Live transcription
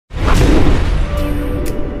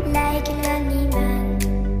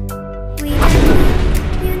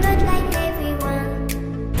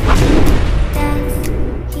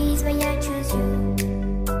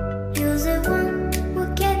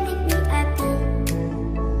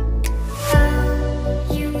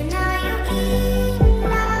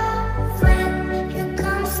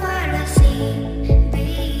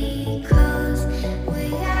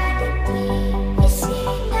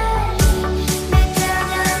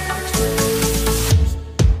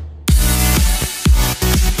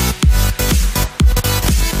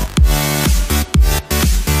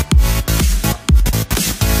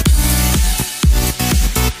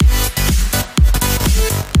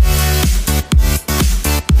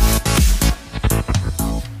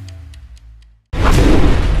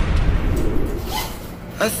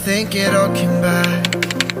I think it all came back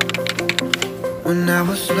when I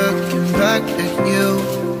was looking back at you.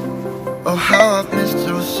 Oh, how I've missed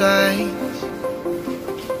those sights.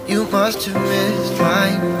 You must have missed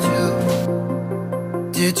mine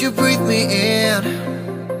too. Did you breathe me in?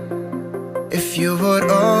 If you would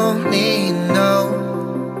only know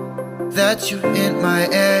that you're in my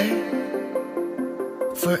air,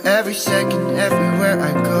 for every second, everywhere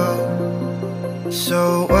I go.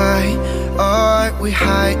 So why are we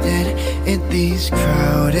hiding in these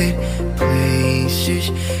crowded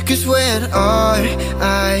places? 'Cause when our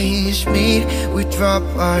eyes meet, we drop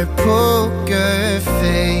our poker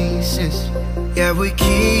faces. Yeah, we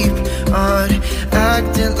keep on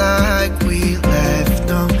acting like we left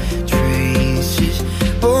no traces.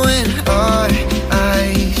 But when our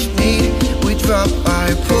eyes meet, we drop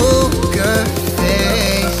our poker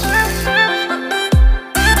faces.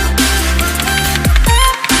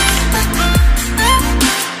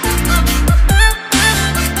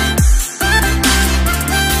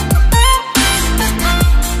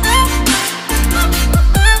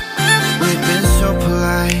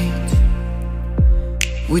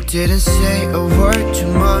 We didn't say a word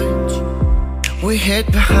too much. We hid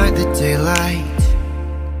behind the daylight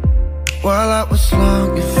while I was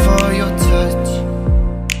longing for your touch.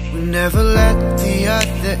 We never let the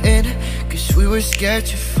other in, 'cause we were scared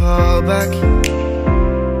to fall back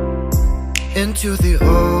into the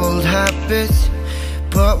old habits.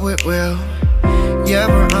 But we will, yeah,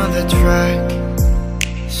 we're on the track.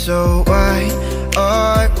 So why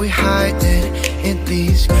are we hiding in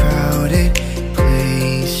these crowded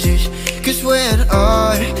places? 'Cause when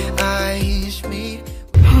our eyes meet.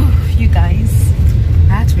 You guys,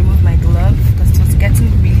 I had to remove my glove because it was getting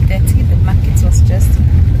really dirty. The market was just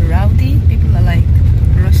rowdy. People are like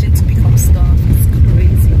rushing to pick up stuff. It's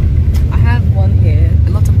crazy. I have one here. A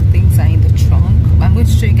lot of the things are in the trunk. I'm going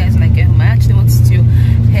to show you guys when I get home. I actually want to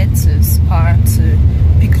head to Spar to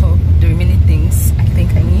pick up the remaining things I think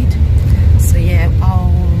I need. So yeah,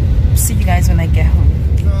 I'll see you guys when I get home.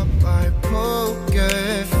 Drop our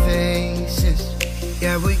poker faces.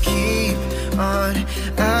 Yeah, we keep on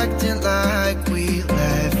acting like we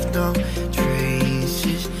left no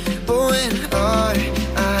traces. But when our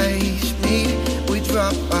eyes meet, we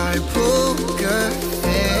drop our poker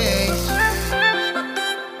face.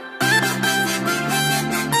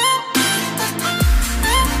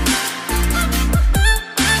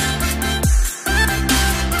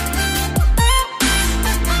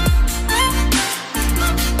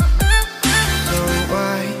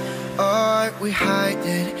 We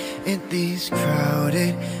hiding in these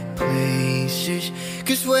crowded places.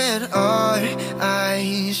 'Cause when our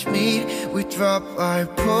eyes meet, we drop our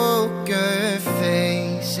poker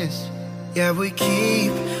faces. Yeah, we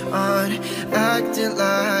keep on acting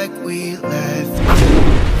like we left.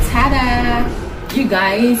 Ta-da! You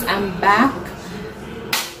guys, I'm back.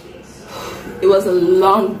 It was a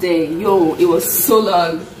long day. Yo, it was so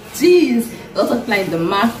long. Jeez, lots of people in the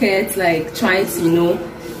market, like trying to,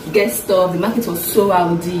 get stuff. The market was so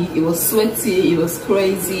rowdy, it was sweaty, it was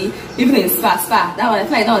crazy. Even in Spa, that one, I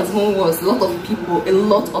feel like that was even worse. A lot of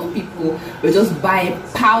people were just buying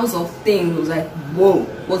piles of things. It was like, whoa,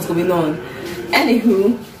 what's going on?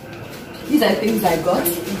 Anywho, these are things I got.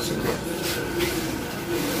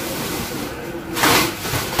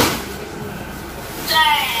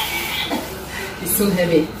 It's so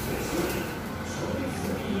heavy.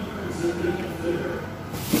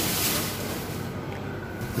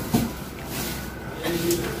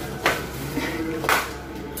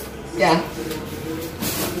 Yeah.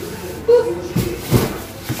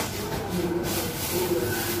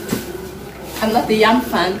 I'm not a yam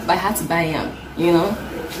fan, but I had to buy yam,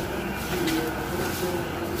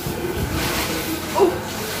 Oh,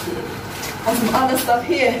 and some other stuff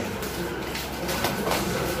here.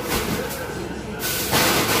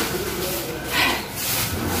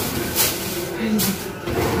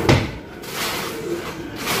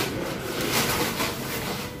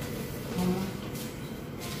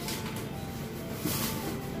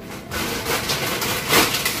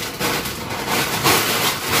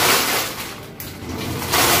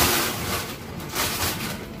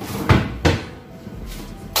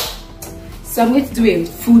 So I'm going to do a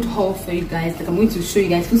food haul for you guys. Like I'm going to show you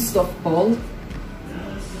guys food stuff haul.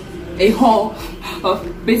 A haul of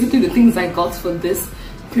basically the things I got for this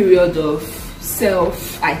period of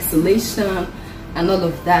self-isolation and all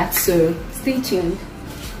of that. So stay tuned.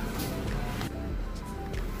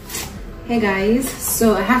 Hey guys,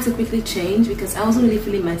 so I have to quickly change because I wasn't really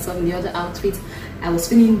feeling myself in the other outfit. I was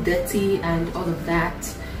feeling dirty and all of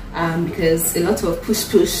that because a lot of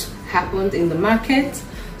push happened in the market.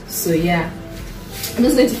 So yeah, I'm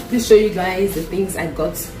just going to quickly show you guys the things I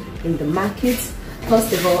got in the market.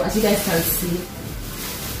 First of all, as you guys can see,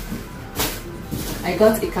 I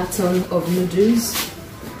got a carton of noodles.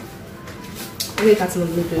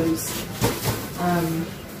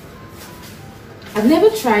 I've never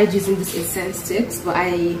tried using this incense sticks, but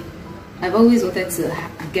I've always wanted to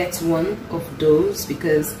get one of those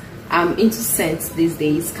because I'm into scents these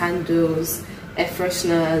days. Candles, air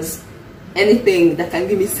fresheners, anything that can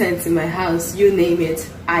give me scents in my house, you name it,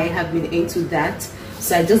 I have been into that.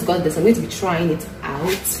 So I just got this. I'm going to be trying it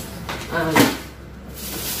out.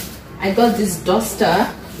 I got this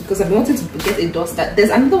duster because I've wanted to get a duster. There's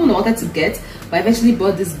another one I wanted to get, but I eventually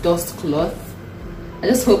bought this dust cloth. I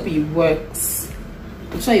just hope it works.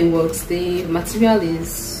 I'm sure it works. The material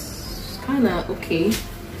is kind of okay.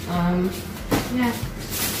 Yeah.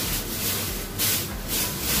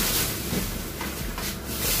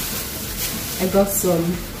 I got some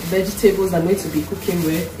vegetables I'm going to be cooking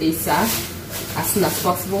with ASAP as soon as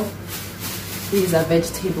possible. These are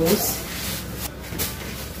vegetables.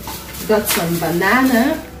 Got some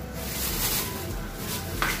banana.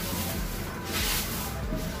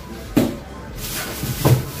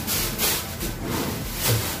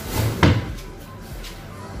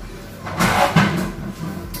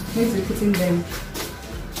 I'm going to be putting them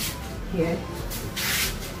here.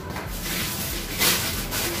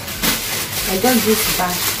 I got this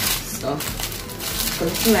back stuff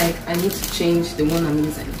because I feel like I need to change the one I'm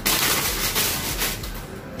using.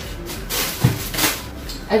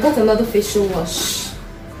 I got another facial wash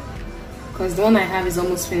because the one I have is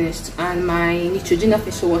almost finished, and my Neutrogena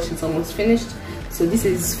facial wash is almost finished. So this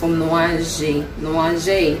is from Noage.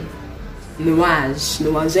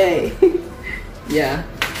 Yeah.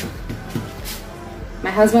 My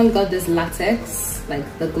husband got this latex, like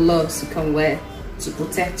the gloves you can wear to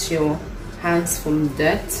protect your hands from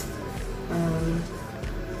dirt.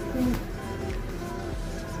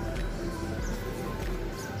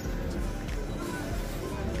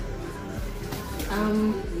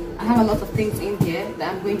 I have a lot of things in here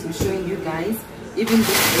that I'm going to be showing you guys. Even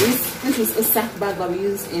this is a sack bag that we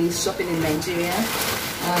use in shopping in Nigeria.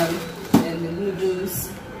 And the noodles,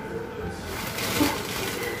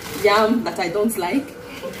 yam that I don't like,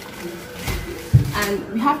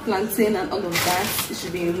 and we have plantain and all of that. It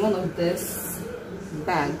should be in one of these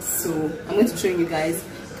bags. So I'm going to show you guys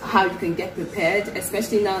how you can get prepared,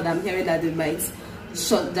 especially now that I'm hearing that they might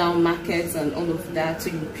shut down markets and all of that, so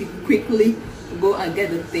you quickly go and get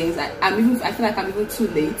the things. I feel like I'm even too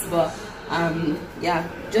late, but yeah,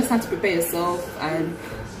 just have to prepare yourself and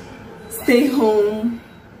stay home,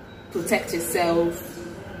 protect yourself,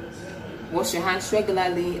 wash your hands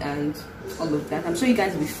regularly and all of that. I'm sure you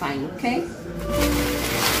guys will be fine, okay?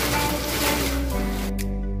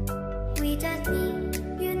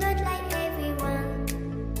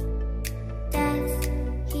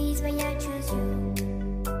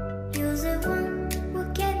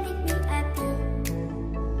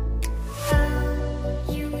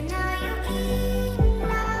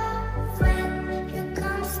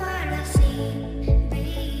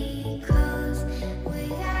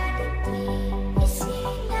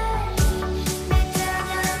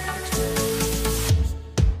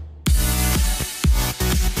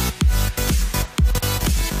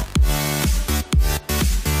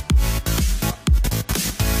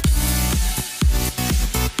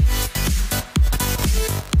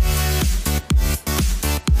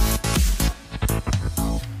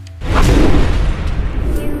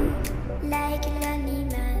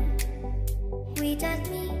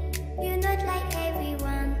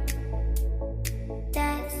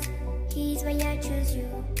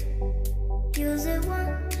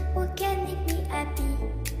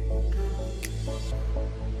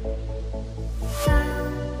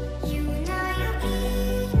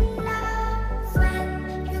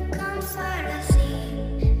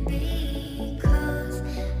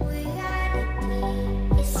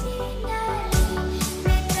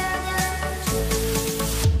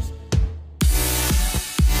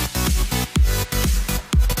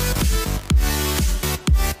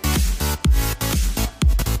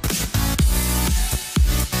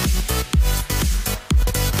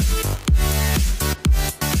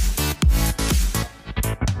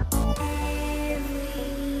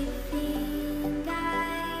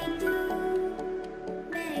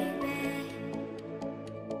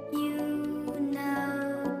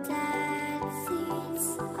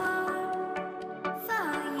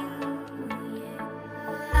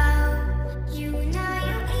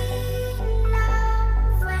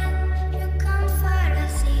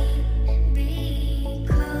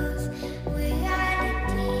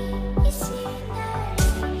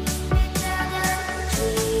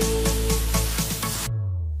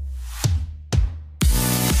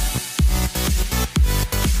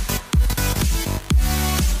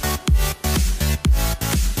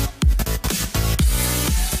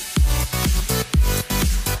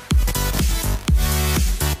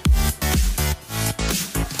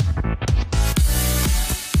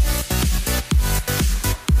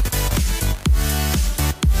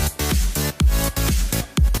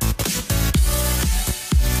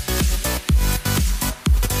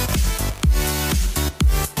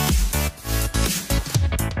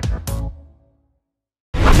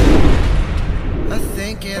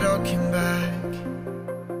 think it all came back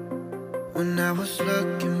when I was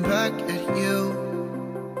looking back at you.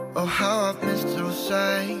 Oh, how I've missed those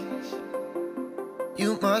sights.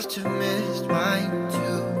 You must have missed mine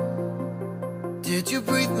too. Did you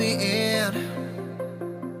breathe me in?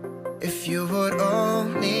 If you would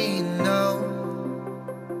only know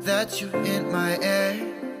that you're in my air,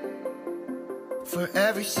 for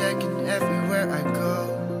every second, everywhere I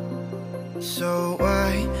go. So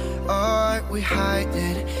why are we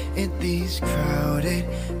hiding in these crowded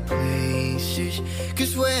places?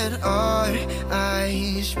 'Cause when our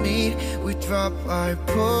eyes meet, we drop our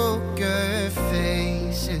poker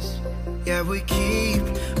faces. Yeah, we keep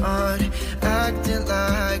on acting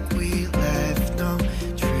like we left no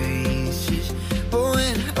traces. But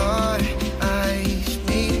when our eyes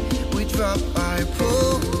meet, we drop our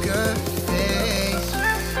poker face.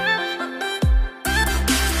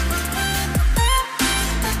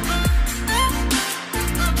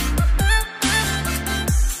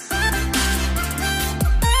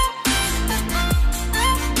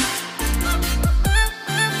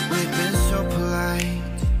 We've been so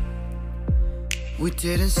polite, we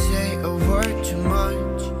didn't say a word too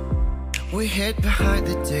much. We hid behind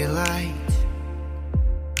the daylight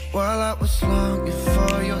while I was longing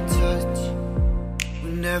for your touch. We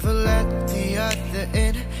never let the other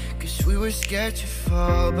in, 'cause we were scared to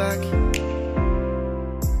fall back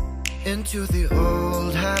into the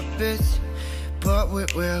old habits. But we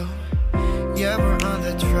will, yeah, we're on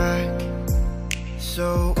the track.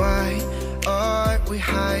 So why are we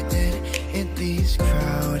hiding in these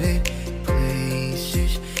crowded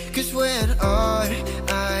places? 'Cause when our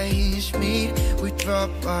eyes meet, we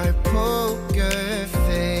drop our poker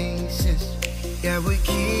faces. Yeah, we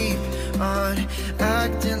keep on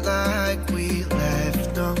acting like we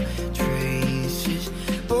left no traces.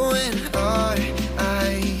 But when our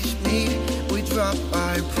eyes meet, we drop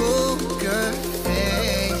our poker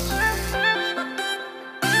face.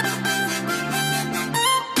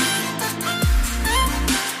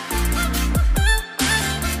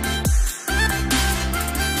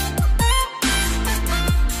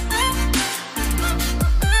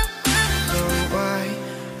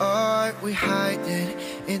 We hiding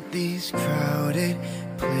in these crowded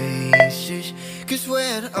places. 'Cause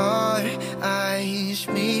when our eyes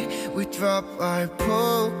meet, we drop our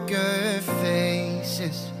poker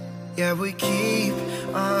faces. Yeah, we keep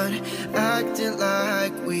on acting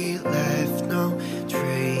like we left no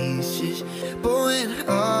traces. But when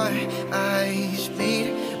our eyes meet,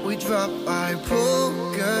 we drop our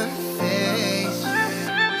poker face.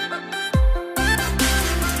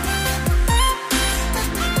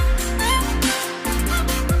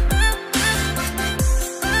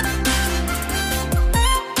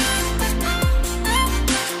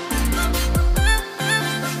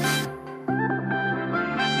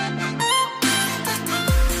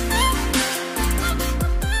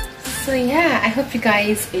 So yeah, I hope you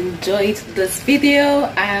guys enjoyed this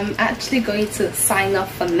video. I'm actually going to sign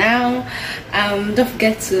off for now. Don't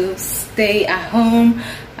forget to stay at home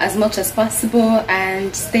as much as possible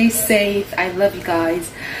and stay safe. I love you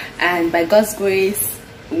guys, and by God's grace,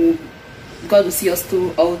 God will see us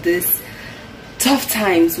through all this tough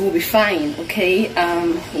times. We'll be fine, okay?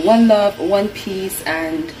 One love, one peace,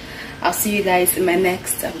 and I'll see you guys in my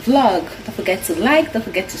next vlog. Don't forget to like, don't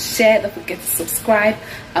forget to share, don't forget to subscribe.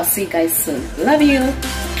 I'll see you guys soon. Love you.